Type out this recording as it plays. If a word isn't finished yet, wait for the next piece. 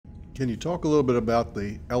Can you talk a little bit about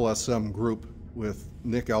the LSM group with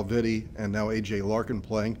Nick Alviti and now AJ Larkin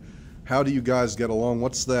playing? How do you guys get along?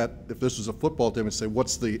 What's that, if this was a football team, I'd say,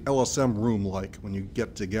 what's the LSM room like when you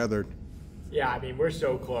get together? Yeah, I mean, we're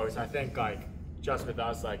so close. I think, just with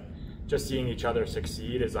us, just seeing each other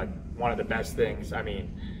succeed is, one of the best things. I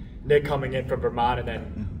mean, Nick coming in from Vermont and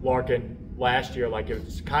then Larkin last year,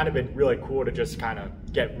 it's kind of been really cool to just kind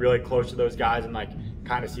of get really close to those guys and,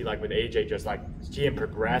 kind of see, with AJ, just, see him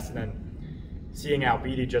progress, and then seeing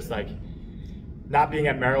Alviti just, not being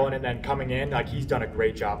at Maryland and then coming in, he's done a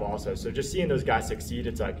great job also. So just seeing those guys succeed,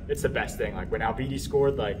 it's the best thing. When Alviti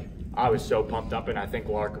scored, I was so pumped up, and I think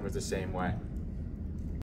Larkin was the same way.